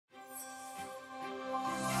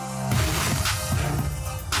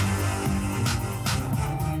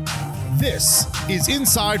This is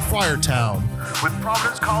Inside Friartown with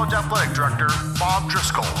Providence College Athletic Director Bob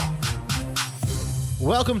Driscoll.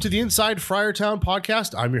 Welcome to the Inside Friartown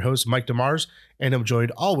podcast. I'm your host, Mike DeMars, and I'm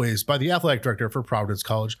joined always by the Athletic Director for Providence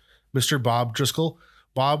College, Mr. Bob Driscoll.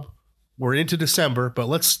 Bob, we're into December, but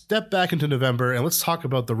let's step back into November and let's talk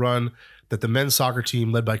about the run that the men's soccer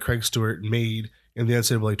team led by Craig Stewart made in the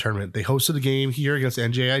NCAA tournament. They hosted a game here against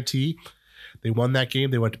NJIT. They won that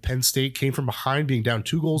game. They went to Penn State, came from behind, being down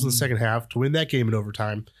 2 goals in the second half to win that game in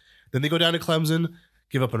overtime. Then they go down to Clemson,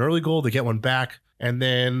 give up an early goal. They get one back, and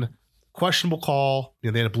then questionable call. They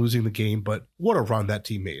end up losing the game, but what a run that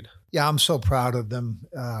team made. Yeah, I'm so proud of them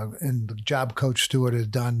and the job Coach Stewart has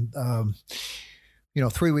done.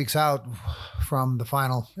 3 weeks out from the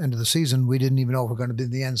final end of the season, we didn't even know we were going to be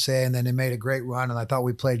in the NCAA, and then they made a great run, and I thought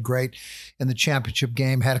we played great in the championship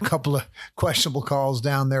game. Had a couple of questionable calls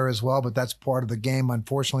down there as well, but that's part of the game,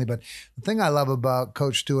 unfortunately. But the thing I love about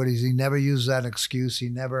Coach Stewart is he never uses that excuse. He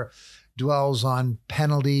never dwells on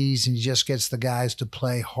penalties, and he just gets the guys to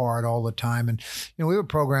play hard all the time. And we have a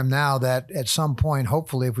program now that at some point,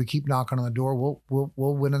 hopefully, if we keep knocking on the door,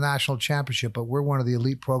 we'll win a national championship. But we're one of the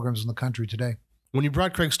elite programs in the country today. When you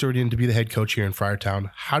brought Craig Stewart in to be the head coach here in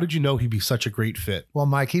Friartown, how did you know he'd be such a great fit? Well,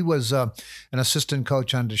 Mike, he was an assistant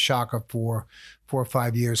coach under Shaka for 4 or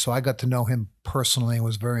 5 years, so I got to know him personally and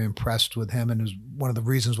was very impressed with him, and it was one of the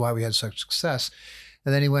reasons why we had such success.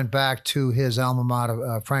 And then he went back to his alma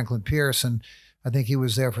mater, Franklin Pierce, and I think he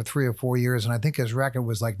was there for 3 or 4 years, and I think his record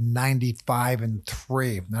was like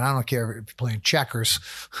 95-3. And I don't care if you're playing checkers,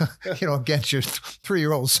 against your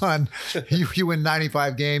 3-year-old son. You win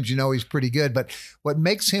 95 games, he's pretty good. But what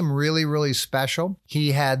makes him really, really special,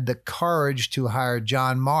 he had the courage to hire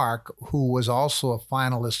John Mark, who was also a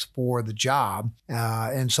finalist for the job.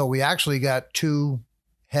 And so we actually got 2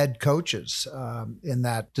 head coaches in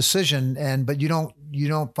that decision, but you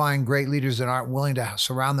don't find great leaders that aren't willing to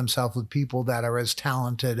surround themselves with people that are as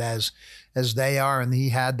talented as they are, and he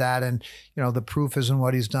had that. And the proof is in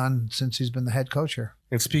what he's done since he's been the head coach here.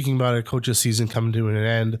 And speaking about a coach's season coming to an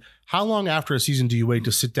end, how long after a season do you wait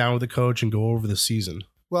to sit down with the coach and go over the season?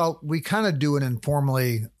 Well, we kind of do it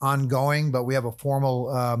informally ongoing, but we have a formal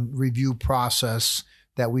review process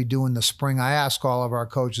that we do in the spring. I ask all of our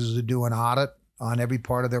coaches to do an audit on every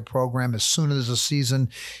part of their program as soon as the season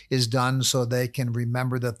is done, so they can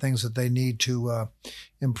remember the things that they need to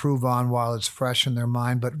improve on while it's fresh in their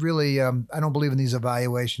mind. But really, I don't believe in these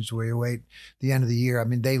evaluations where you wait the end of the year. I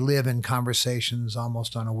mean, they live in conversations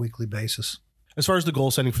almost on a weekly basis. As far as the goal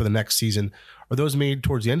setting for the next season, are those made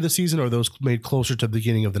towards the end of the season, or are those made closer to the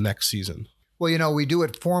beginning of the next season? Well, we do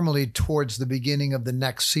it formally towards the beginning of the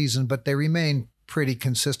next season, but they remain pretty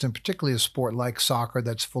consistent, particularly a sport like soccer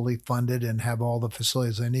that's fully funded and have all the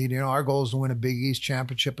facilities they need. Our goal is to win a Big East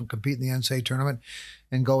championship and compete in the NCAA tournament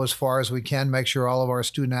and go as far as we can, make sure all of our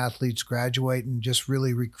student athletes graduate, and just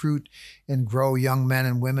really recruit and grow young men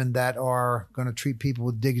and women that are going to treat people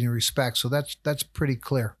with dignity and respect. So that's pretty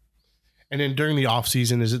clear. And then during the off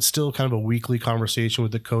season, is it still kind of a weekly conversation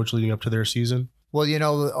with the coach leading up to their season? Well,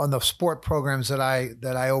 on the sport programs that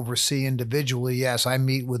I oversee individually, yes, I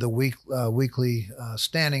meet with a weekly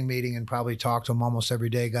standing meeting and probably talk to them almost every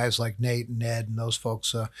day. Guys like Nate and Ed and those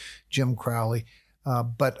folks, Jim Crowley.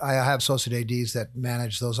 But I have associate ADs that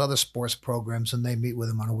manage those other sports programs, and they meet with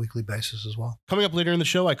them on a weekly basis as well. Coming up later in the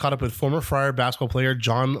show, I caught up with former Friar basketball player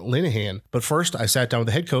John Linehan. But first, I sat down with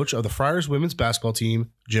the head coach of the Friars women's basketball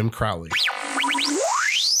team, Jim Crowley.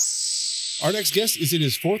 Our next guest is in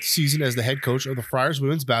his 4th season as the head coach of the Friars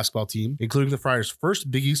women's basketball team, including the Friars' first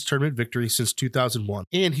Big East tournament victory since 2001,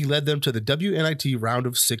 and he led them to the WNIT round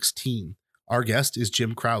of 16. Our guest is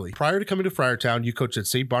Jim Crowley. Prior to coming to Friartown, you coached at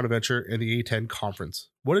St. Bonaventure in the A10 conference.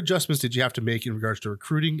 What adjustments did you have to make in regards to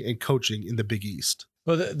recruiting and coaching in the Big East?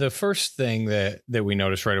 Well, the first thing that we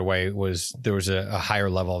noticed right away was there was a higher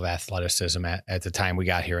level of athleticism at the time we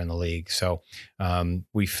got here in the league. So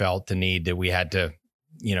we felt the need that we had to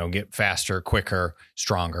get faster, quicker,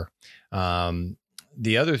 stronger.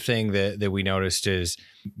 The other thing that we noticed is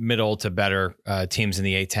middle to better teams in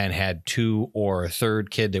the A10 had 2 or a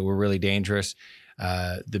third kid that were really dangerous.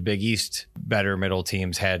 The Big East better middle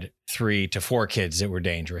teams had 3 to 4 kids that were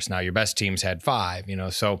dangerous. Now your best teams had 5,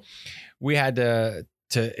 so we had to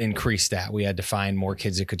increase that. We had to find more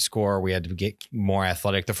kids that could score. We had to get more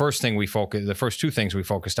athletic. The first 2 things we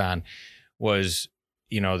focused on was,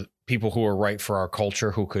 people who were right for our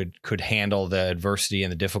culture, who could handle the adversity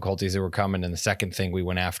and the difficulties that were coming. And the second thing we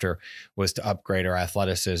went after was to upgrade our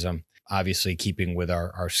athleticism, obviously keeping with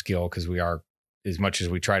our skill, because we are, as much as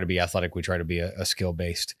we try to be athletic, we try to be a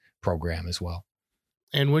skill-based program as well.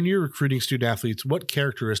 And when you're recruiting student athletes, what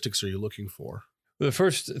characteristics are you looking for? The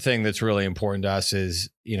first thing that's really important to us is,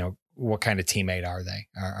 what kind of teammate are they?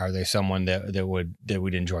 Are they someone that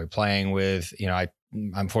we'd enjoy playing with?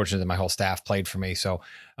 I'm fortunate that my whole staff played for me. So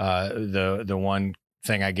the one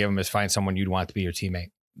thing I give them is find someone you'd want to be your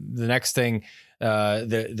teammate. The next thing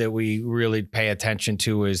that we really pay attention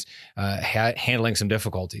to is handling some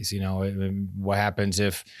difficulties. What happens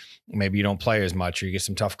if maybe you don't play as much, or you get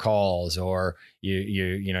some tough calls, or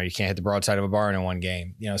you can't hit the broadside of a barn in one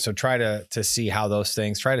game. So try to see how those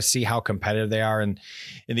things. Try to see how competitive they are. And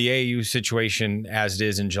in the AAU situation, as it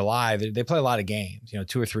is in July, they play a lot of games.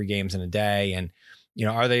 2 or 3 games in a day, and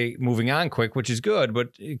are they moving on quick, which is good,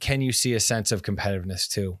 but can you see a sense of competitiveness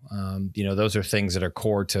too? Those are things that are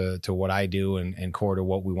core to what I do and core to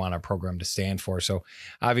what we want our program to stand for. So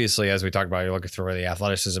obviously, as we talked about, you're looking for the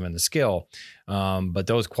athleticism and the skill, but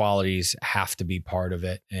those qualities have to be part of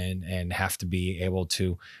it and have to be able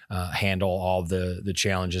to handle all the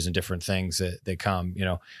challenges and different things that come,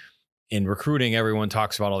 In recruiting, everyone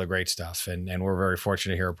talks about all the great stuff, and we're very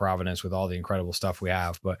fortunate here at Providence with all the incredible stuff we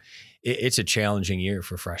have. But it's a challenging year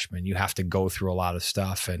for freshmen. You have to go through a lot of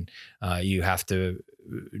stuff, and you have to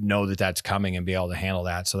know that that's coming and be able to handle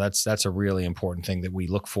that. So that's a really important thing that we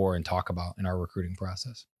look for and talk about in our recruiting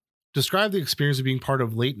process. Describe the experience of being part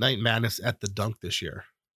of Late Night Madness at the Dunk this year.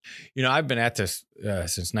 I've been at this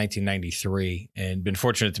since 1993 and been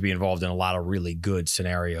fortunate to be involved in a lot of really good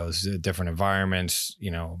scenarios, different environments,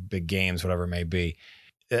 big games, whatever it may be.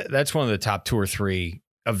 That's one of the top 2 or 3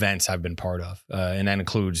 events I've been part of. And that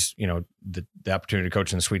includes, the opportunity to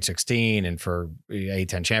coach in the Sweet 16 and for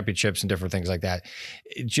A-10 championships and different things like that.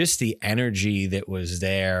 Just the energy that was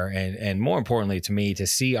there. And more importantly to me, to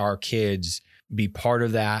see our kids be part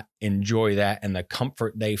of that, enjoy that, and the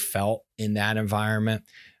comfort they felt in that environment.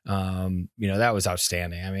 That was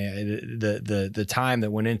outstanding. I mean, the time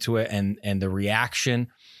that went into it and the reaction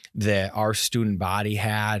that our student body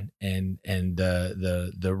had and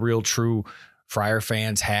the real true Friar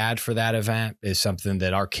fans had for that event is something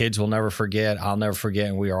that our kids will never forget. I'll never forget.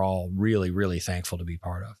 And we are all really, really thankful to be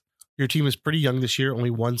part of. Your team is pretty young this year,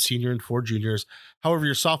 only 1 senior and 4 juniors. However,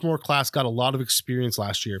 your sophomore class got a lot of experience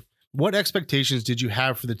last year. What expectations did you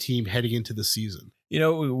have for the team heading into the season?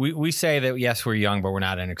 We say that, yes, we're young, but we're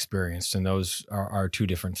not inexperienced. And those are 2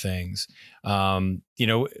 different things. We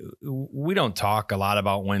don't talk a lot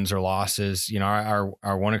about wins or losses. Our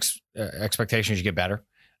one expectation is you get better.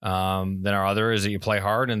 Then our other is that you play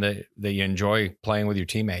hard and that you enjoy playing with your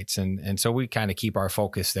teammates. And so we kind of keep our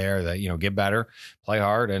focus there that, get better, play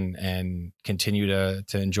hard, and continue to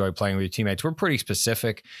enjoy playing with your teammates. We're pretty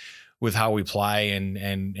specific with how we play,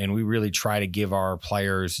 and we really try to give our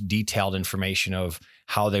players detailed information of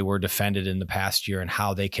how they were defended in the past year and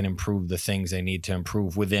how they can improve the things they need to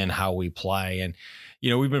improve within how we play. And,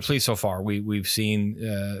 we've been pleased so far. We've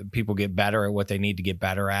seen people get better at what they need to get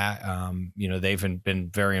better at. They've been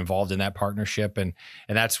very involved in that partnership, and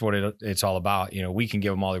that's what it's all about. We can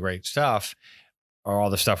give them all the great stuff or all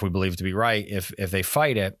the stuff we believe to be right. If they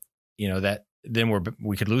fight it, then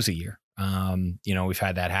we could lose a year. We've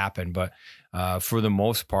had that happen, but for the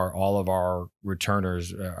most part, all of our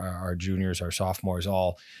returners, our juniors, our sophomores,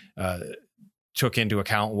 all took into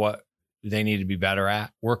account what they need to be better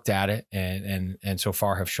at, worked at it, and so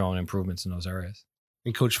far have shown improvements in those areas.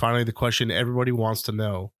 And Coach, finally, the question everybody wants to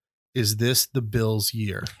know: is this the Bills'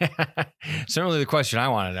 year? Certainly the question I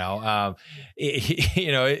want to know.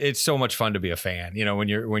 It's so much fun to be a fan. When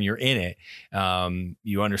you're in it,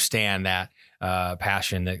 you understand that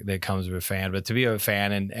passion that comes with a fan. But to be a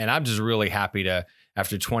fan, and I'm just really happy to,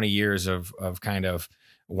 after 20 years of kind of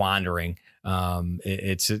wandering,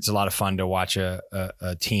 it's a lot of fun to watch a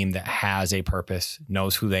team that has a purpose,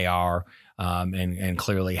 knows who they are, and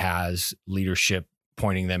clearly has leadership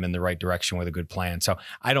pointing them in the right direction with a good plan. So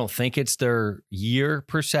I don't think it's their year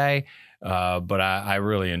per se, but I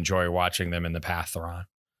really enjoy watching them in the path they're on.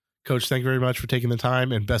 Coach, thank you very much for taking the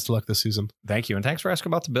time, and best of luck this season. Thank you. And thanks for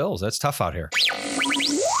asking about the Bills. That's tough out here.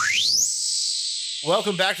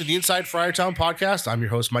 Welcome back to the Inside Friartown podcast. I'm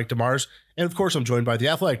your host, Mike DeMars. And of course, I'm joined by the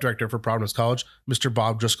athletic director for Providence College, Mr.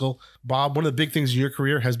 Bob Driscoll. Bob, one of the big things in your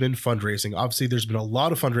career has been fundraising. Obviously, there's been a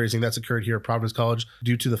lot of fundraising that's occurred here at Providence College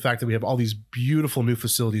due to the fact that we have all these beautiful new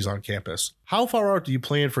facilities on campus. How far out do you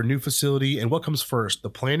plan for a new facility, and what comes first, the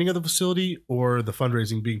planning of the facility or the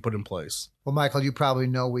fundraising being put in place? Well, Michael, you probably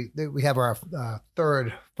know we have our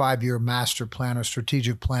third 5-year master plan or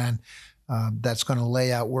strategic plan that's going to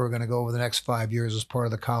lay out where we're going to go over the next 5 years as part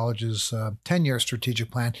of the college's 10-year strategic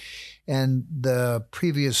plan. And the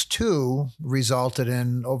previous two resulted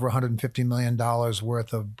in over $150 million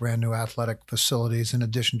worth of brand new athletic facilities, in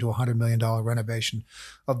addition to a $100 million renovation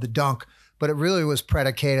of the dunk. But it really was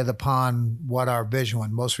predicated upon what our vision was: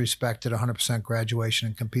 most respected, 100% graduation,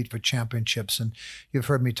 and compete for championships. And you've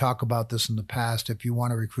heard me talk about this in the past. If you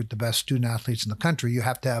want to recruit the best student athletes in the country, you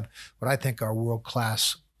have to have what I think are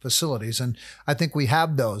world-class facilities. And I think we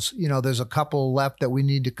have those. There's a couple left that we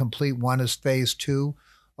need to complete. One is phase 2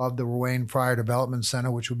 of the Wayne Fryer Development Center,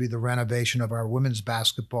 which would be the renovation of our women's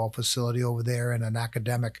basketball facility over there, and an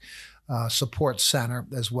academic support center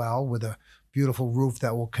as well, with a beautiful roof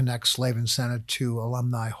that will connect Slavin Center to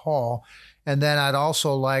Alumni Hall. And then I'd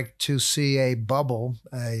also like to see a bubble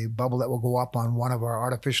that will go up on one of our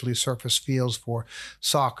artificially surfaced fields for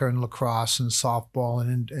soccer and lacrosse and softball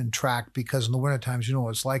and track, because in the winter times, you know what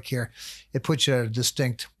it's like here, it puts you at a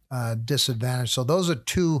distinct disadvantage. So those are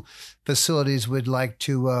two facilities we'd like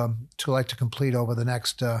to complete over the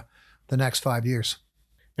next 5 years.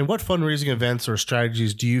 And what fundraising events or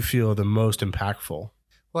strategies do you feel are the most impactful?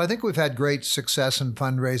 Well, I think we've had great success in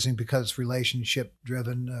fundraising because it's relationship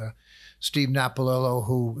driven. Steve Napolillo,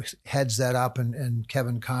 who heads that up, and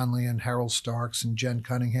Kevin Conley and Harold Starks and Jen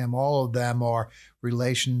Cunningham, all of them are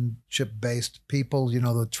relationship based people.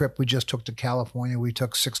 The trip we just took to California, we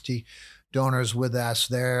took 60 donors with us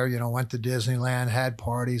there, went to Disneyland, had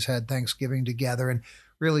parties, had Thanksgiving together, and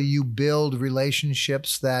really you build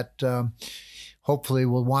relationships that hopefully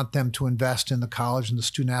we'll want them to invest in the college and the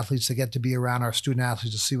student athletes to get to be around our student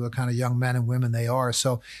athletes to see what kind of young men and women they are.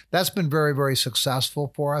 So that's been very, very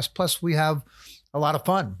successful for us. Plus we have a lot of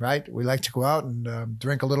fun, right? We like to go out and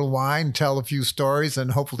drink a little wine, tell a few stories,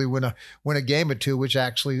 and hopefully win a game or two, which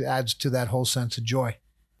actually adds to that whole sense of joy.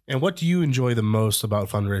 And what do you enjoy the most about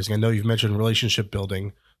fundraising? I know you've mentioned relationship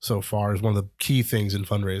building so far as one of the key things in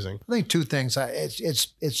fundraising. I think two things.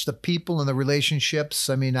 It's the people and the relationships.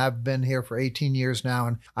 I mean, I've been here for 18 years now,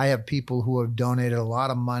 and I have people who have donated a lot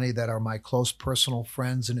of money that are my close personal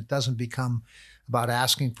friends, and it doesn't become about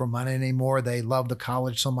asking for money anymore. They love the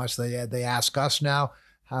college so much they ask us now,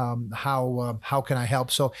 how can I help?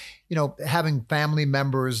 So, having family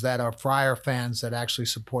members that are Friar fans that actually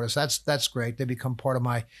support us, that's great. They become part of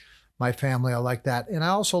my family. I like that. And I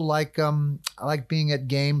also like being at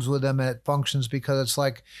games with them and at functions, because it's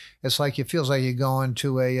like it feels like you're going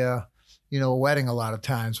to a wedding a lot of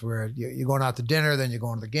times, where you're going out to dinner, then you're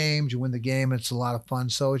going to the games, you win the game. It's a lot of fun.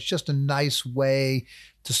 So it's just a nice way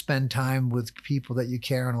to spend time with people that you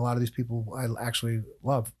care. And a lot of these people I actually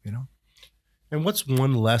love, And what's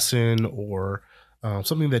one lesson or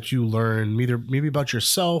something that you learn, maybe about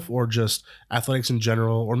yourself or just athletics in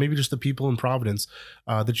general, or maybe just the people in Providence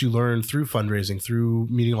that you learned through fundraising, through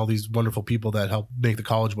meeting all these wonderful people that help make the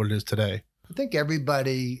college what it is today? I think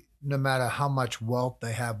everybody, no matter how much wealth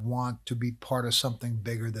they have, want to be part of something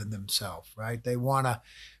bigger than themselves, right? They want to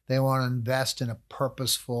invest in a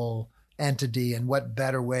purposeful entity, and what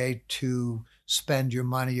better way to spend your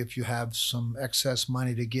money if you have some excess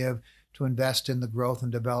money to give, to invest in the growth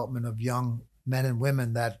and development of young men and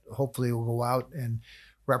women that hopefully will go out and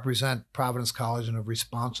represent Providence College in a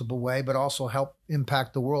responsible way, but also help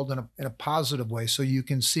impact the world in a positive way, so you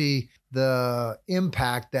can see the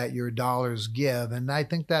impact that your dollars give. And I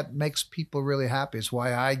think that makes people really happy. It's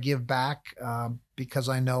why I give back, because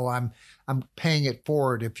I know I'm paying it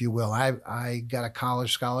forward, if you will. I got a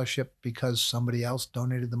college scholarship because somebody else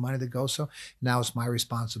donated the money to go. So now it's my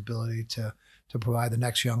responsibility to provide the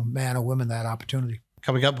next young man or woman that opportunity.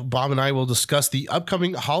 Coming up, Bob and I will discuss the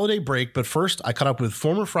upcoming holiday break. But first, I caught up with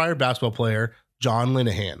former Friar basketball player John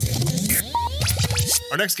Linehan.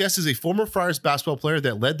 Our next guest is a former Friars basketball player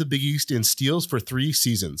that led the Big East in steals for 3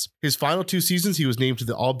 seasons. His final 2 seasons, he was named to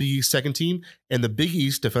the All-Big East second team and the Big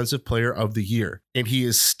East Defensive Player of the Year. And he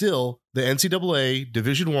is still the NCAA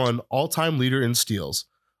Division I all-time leader in steals.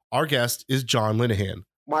 Our guest is John Linehan.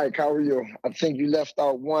 Mike, how are you? I think you left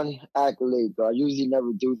out one accolade, though. I usually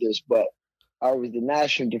never do this, but I was the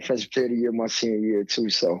National Defensive Player of the Year my senior year,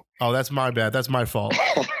 too. So. Oh, that's my bad. That's my fault.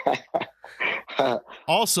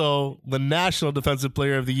 Also, the National Defensive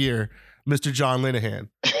Player of the Year, Mr. John Linehan.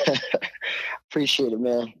 Appreciate it,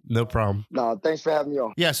 man. No problem. No, thanks for having me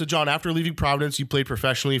on. Yeah, so John, after leaving Providence, you played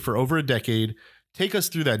professionally for over a decade. Take us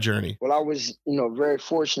through that journey. Well, I was, very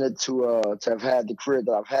fortunate to have had the career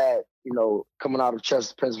that I've had, coming out of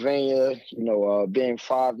Chester, Pennsylvania, being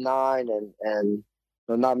 5'9", and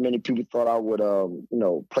not many people thought I would,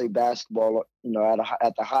 play basketball,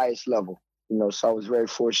 at the highest level. So I was very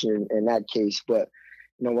fortunate in that case. But,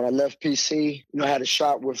 when I left PC, I had a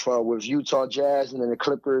shot with Utah Jazz and then the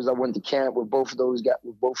Clippers. I went to camp with both of those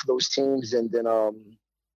teams, and then I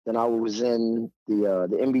was in the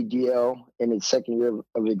NBDL in its second year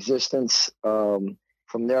of existence.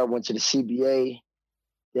 From there, I went to the CBA.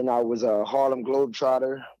 Then I was a Harlem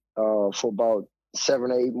Globetrotter for about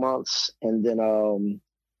 7 or 8 months, and then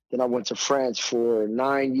I went to France for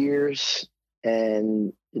 9 years,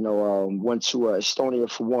 and went to Estonia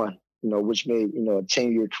for 1. Which made a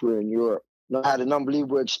 10-year career in Europe. I had an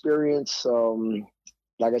unbelievable experience.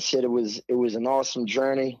 Like I said, it was an awesome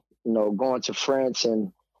journey. Going to France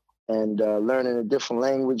and learning a different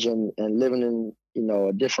language and living in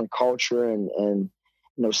a different culture and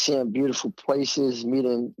seeing beautiful places,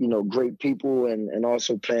 meeting great people and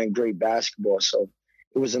also playing great basketball. So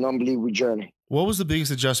it was an unbelievable journey. What was the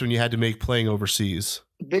biggest adjustment you had to make playing overseas?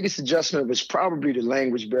 The biggest adjustment was probably the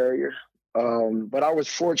language barrier. But I was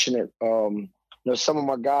fortunate. Some of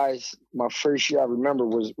my guys, my first year I remember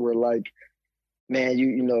were like, man,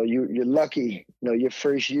 you're lucky. Your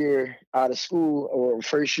first year out of school or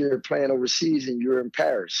first year playing overseas and you're in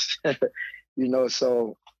Paris.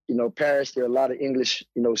 So Paris, there are a lot of English,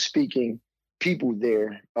 speaking people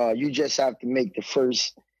there. You just have to make the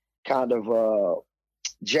first kind of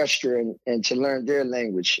gesture and to learn their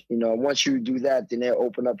language. Once you do that, then they'll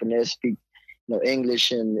open up and they'll speak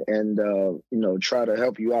English and try to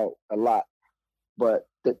help you out a lot. But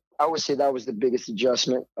I would say that was the biggest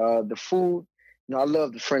adjustment. The food, I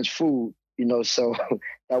love the French food, so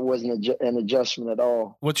that wasn't an adjustment at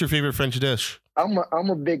all. What's your favorite French dish? I'm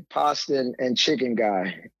a big pasta and chicken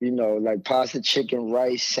guy, like pasta, chicken,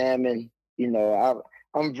 rice, salmon.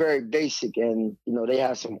 I'm very basic, and they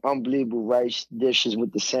have some unbelievable rice dishes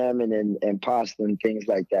with the salmon and pasta and things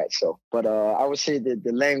like that. So, but I would say that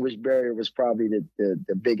the language barrier was probably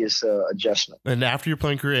the biggest adjustment. And after your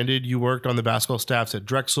playing career ended, you worked on the basketball staffs at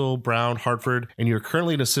Drexel, Brown, Hartford, and you're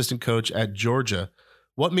currently an assistant coach at Georgia.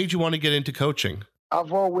 What made you want to get into coaching?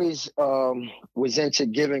 I've always was into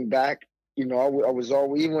giving back. I was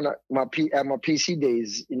always, even at my PC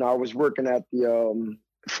days, I was working at the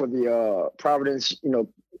for the Providence,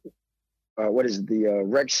 what is it, the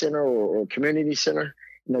rec center or community center,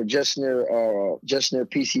 just near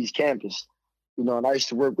PC's campus, and I used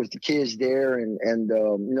to work with the kids there, and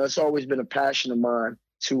it's always been a passion of mine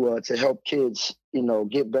to help kids,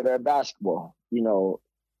 get better at basketball,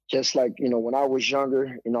 just like, when I was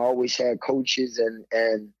younger, I always had coaches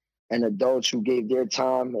and adults who gave their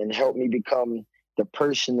time and helped me become the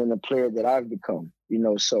person and the player that I've become,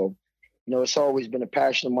 so it's always been a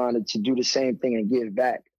passion of mine to do the same thing and give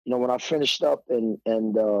back. When I finished up and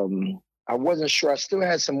I wasn't sure, I still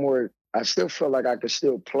had some more, I still felt like I could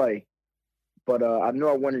still play, but I knew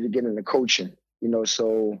I wanted to get into coaching,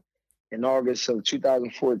 so in August of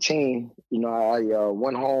 2014, I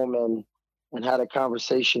went home and had a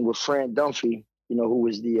conversation with Fran Dunphy, who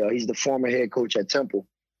was he's the former head coach at Temple.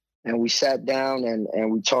 And we sat down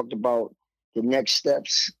and we talked about the next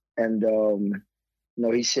steps. And,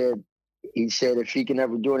 he said if he can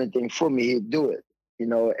ever do anything for me, he'd do it,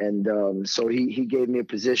 and so he gave me a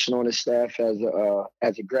position on his staff as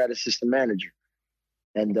a grad assistant manager.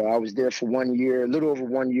 And I was there for 1 year, a little over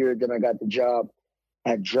 1 year. Then I got the job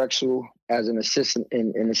at Drexel as an assistant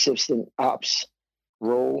in assistant ops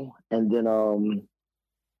role. And then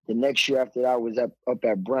the next year after that, I was up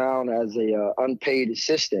at Brown as a unpaid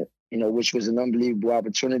assistant, which was an unbelievable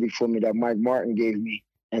opportunity for me that Mike Martin gave me.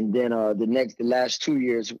 And then the last 2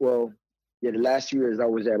 years, the last 2 years I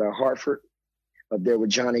was at Hartford up there with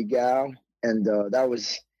Johnny Gal. And that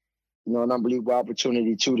was, an unbelievable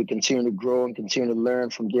opportunity too, to continue to grow and continue to learn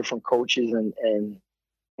from different coaches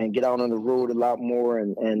and get out on the road a lot more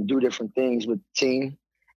and do different things with the team.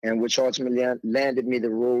 And which ultimately landed me the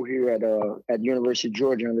role here at University of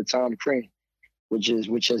Georgia under Tom Crean, which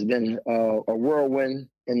has been a whirlwind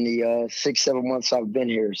in the 6-7 months I've been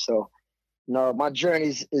here. So, my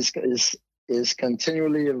journey is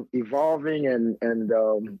continually evolving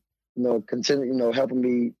and continue helping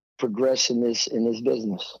me progress in this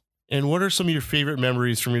business. And what are some of your favorite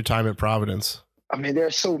memories from your time at Providence? I mean,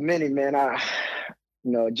 there's so many, man.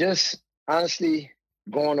 Just honestly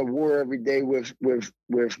going to war every day with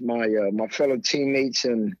my fellow teammates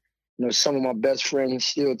and some of my best friends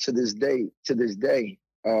still to this day.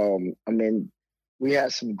 I mean, we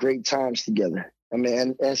had some great times together. I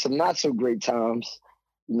mean, and some not so great times,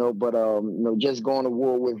 but just going to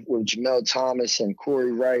war with Jamel Thomas and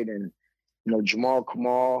Corey Wright and Jamal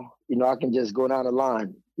Kamal. I can just go down the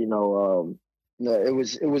line. It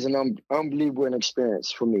was an unbelievable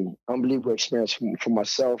experience for me, unbelievable experience for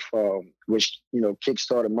myself, which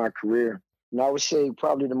kickstarted my career. And I would say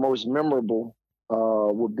probably the most memorable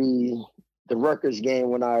would be the Rutgers game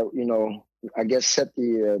when I, I guess set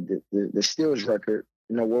the steals record.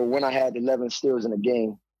 When I had 11 steals in a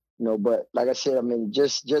game. But like I said, I mean,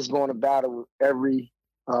 just going to battle every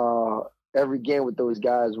game with those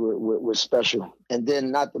guys was special. And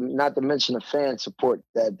then not to mention the fan support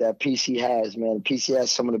that PC has, man. PC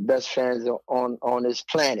has some of the best fans on this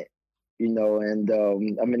planet, and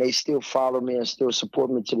I mean, they still follow me and still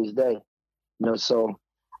support me to this day, so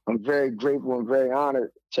I'm very grateful and very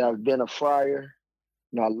honored to have been a Friar.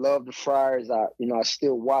 I love the Friars. I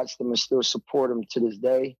still watch them and still support them to this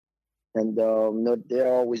day. And they'll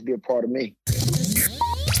always be a part of me.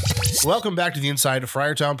 Welcome back to the Inside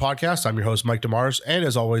Friartown podcast. I'm your host, Mike DeMars. And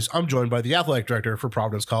as always, I'm joined by the athletic director for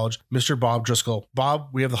Providence College, Mr. Bob Driscoll. Bob,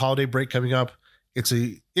 we have the holiday break coming up. It's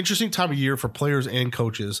an interesting time of year for players and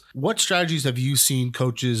coaches. What strategies have you seen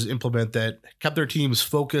coaches implement that kept their teams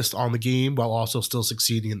focused on the game while also still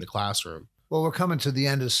succeeding in the classroom? Well, we're coming to the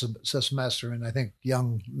end of the semester, and I think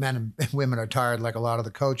young men and women are tired like a lot of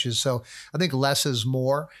the coaches. So I think less is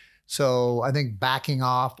more. So I think backing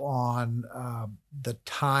off on the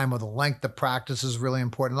time or the length of practice is really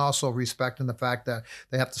important. And also respecting the fact that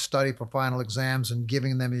they have to study for final exams and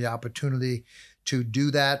giving them the opportunity to do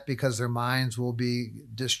that because their minds will be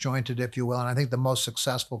disjointed, if you will. And I think the most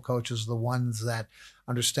successful coaches are the ones that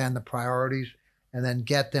understand the priorities and then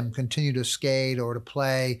get them continue to skate or to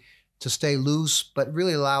play, to stay loose, but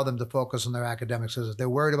really allow them to focus on their academics. Because if they're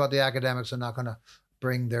worried about the academics, they're not going to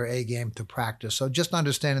bring their A game to practice. So just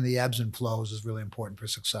understanding the ebbs and flows is really important for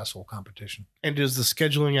successful competition. And does the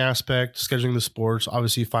scheduling aspect, scheduling the sports,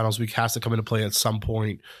 obviously finals week has to come into play at some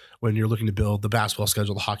point when you're looking to build the basketball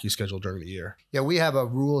schedule, the hockey schedule during the year? Yeah, we have a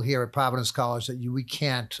rule here at Providence College that we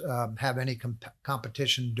can't have any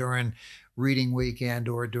competition during reading week and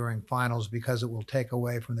or during finals because it will take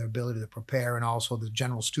away from their ability to prepare, and also the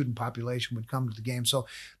general student population would come to the game. So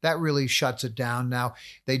that really shuts it down. Now,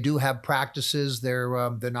 they do have practices. They're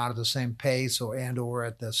not at the same pace or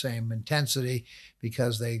at the same intensity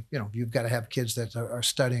because they, you've got to have kids that are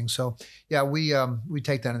studying. So yeah, we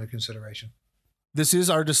take that into consideration. This is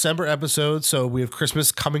our December episode, so we have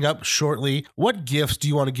Christmas coming up shortly. What gifts do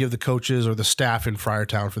you want to give the coaches or the staff in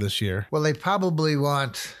Friartown for this year? Well, they probably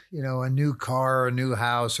want, a new car or a new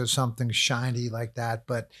house or something shiny like that.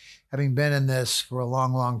 But having been in this for a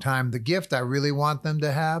long, long time, the gift I really want them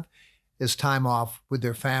to have is time off with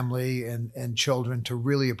their family and children to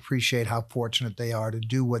really appreciate how fortunate they are to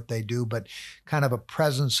do what they do, but kind of a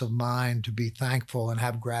presence of mind to be thankful and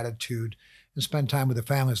have gratitude and spend time with their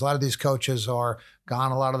families. A lot of these coaches are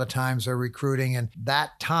gone a lot of the times. They're recruiting, and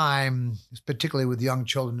that time, particularly with young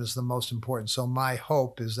children, is the most important. So my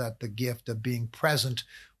hope is that the gift of being present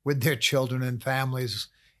with their children and families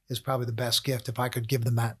is probably the best gift if I could give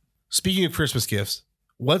them that. Speaking of Christmas gifts,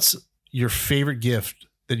 what's your favorite gift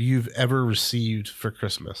that you've ever received for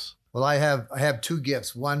Christmas? Well, I have two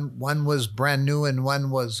gifts. One was brand new and one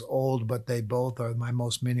was old, but they both are my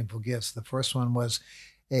most meaningful gifts. The first one was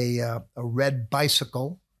a red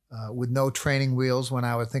bicycle with no training wheels when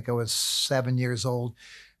I think I was 7 years old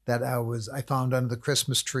that I found under the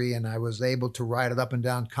Christmas tree, and I was able to ride it up and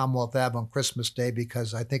down Commonwealth Ave on Christmas Day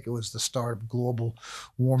because I think it was the start of global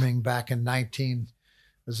warming back in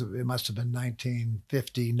it must have been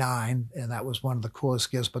 1959, and that was one of the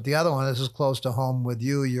coolest gifts. But the other one, this is close to home with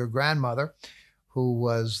you, your grandmother, who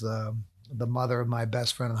was the mother of my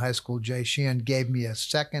best friend in high school, Jay Sheehan, gave me a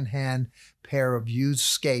secondhand pair of used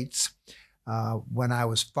skates when I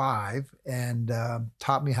was 5 and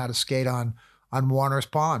taught me how to skate on Warner's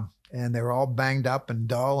Pond. And they were all banged up and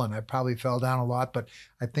dull, and I probably fell down a lot. But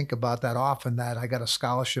I think about that often, that I got a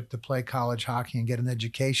scholarship to play college hockey and get an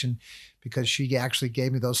education because she actually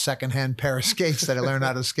gave me those secondhand pair of skates that I learned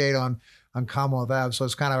how to skate on Commonwealth Ave. So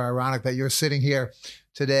it's kind of ironic that you're sitting here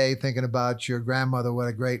today thinking about your grandmother, what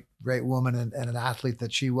a great woman and an athlete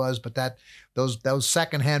that she was. But those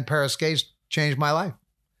secondhand pair of skates changed my life.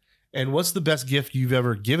 And what's the best gift you've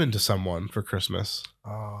ever given to someone for Christmas?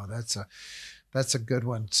 Oh, that's a good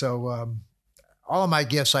one. So all of my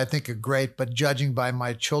gifts I think are great, but judging by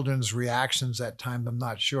my children's reactions at times, I'm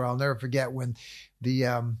not sure. I'll never forget when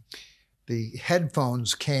the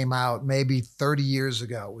headphones came out maybe 30 years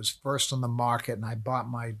ago. It was first on the market, and I bought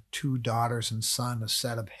my 2 daughters and son a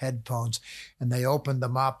set of headphones, and they opened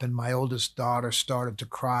them up, and my oldest daughter started to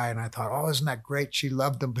cry, and I thought, oh, isn't that great? She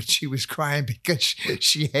loved them, but she was crying because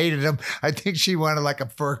she hated them. I think she wanted like a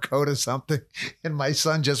fur coat or something, and my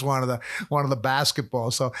son just wanted the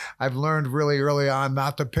basketball. So I've learned really early on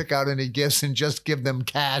not to pick out any gifts and just give them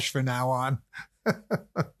cash from now on.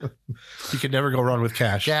 You can never go wrong with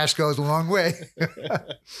cash. Cash goes a long way.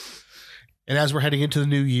 And as we're heading into the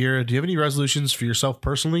new year, do you have any resolutions for yourself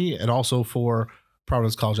personally and also for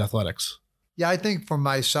Providence College Athletics? Yeah, I think for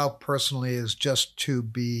myself personally is just to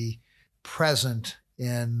be present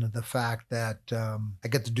in the fact that I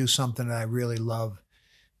get to do something that I really love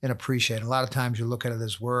and appreciate. A lot of times you look at it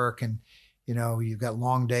as work and, you know, you've got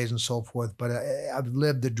long days and so forth, but I've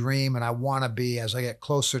lived the dream and I want to be, as I get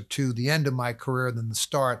closer to the end of my career than the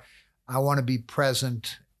start, I want to be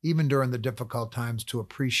present even during the difficult times to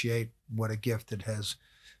appreciate what a gift it has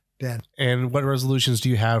been. And what resolutions do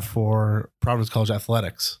you have for Providence College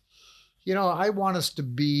Athletics? You know, I want us to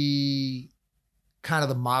be kind of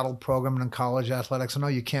the model program in college athletics. I know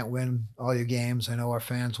you can't win all your games. I know our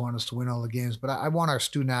fans want us to win all the games, but I want our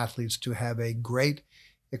student athletes to have a great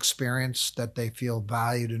experience, that they feel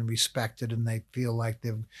valued and respected, and they feel like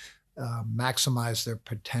they've maximized their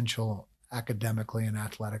potential academically and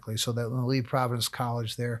athletically, so that when they leave Providence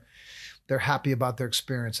College, they're happy about their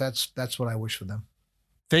experience. That's what I wish for them.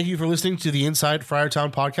 Thank you for listening to the Inside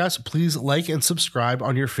Friartown podcast. Please like and subscribe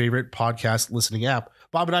on your favorite podcast listening app.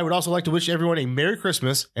 Bob and I would also like to wish everyone a Merry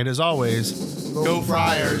Christmas, and as always, go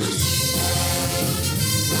Friars!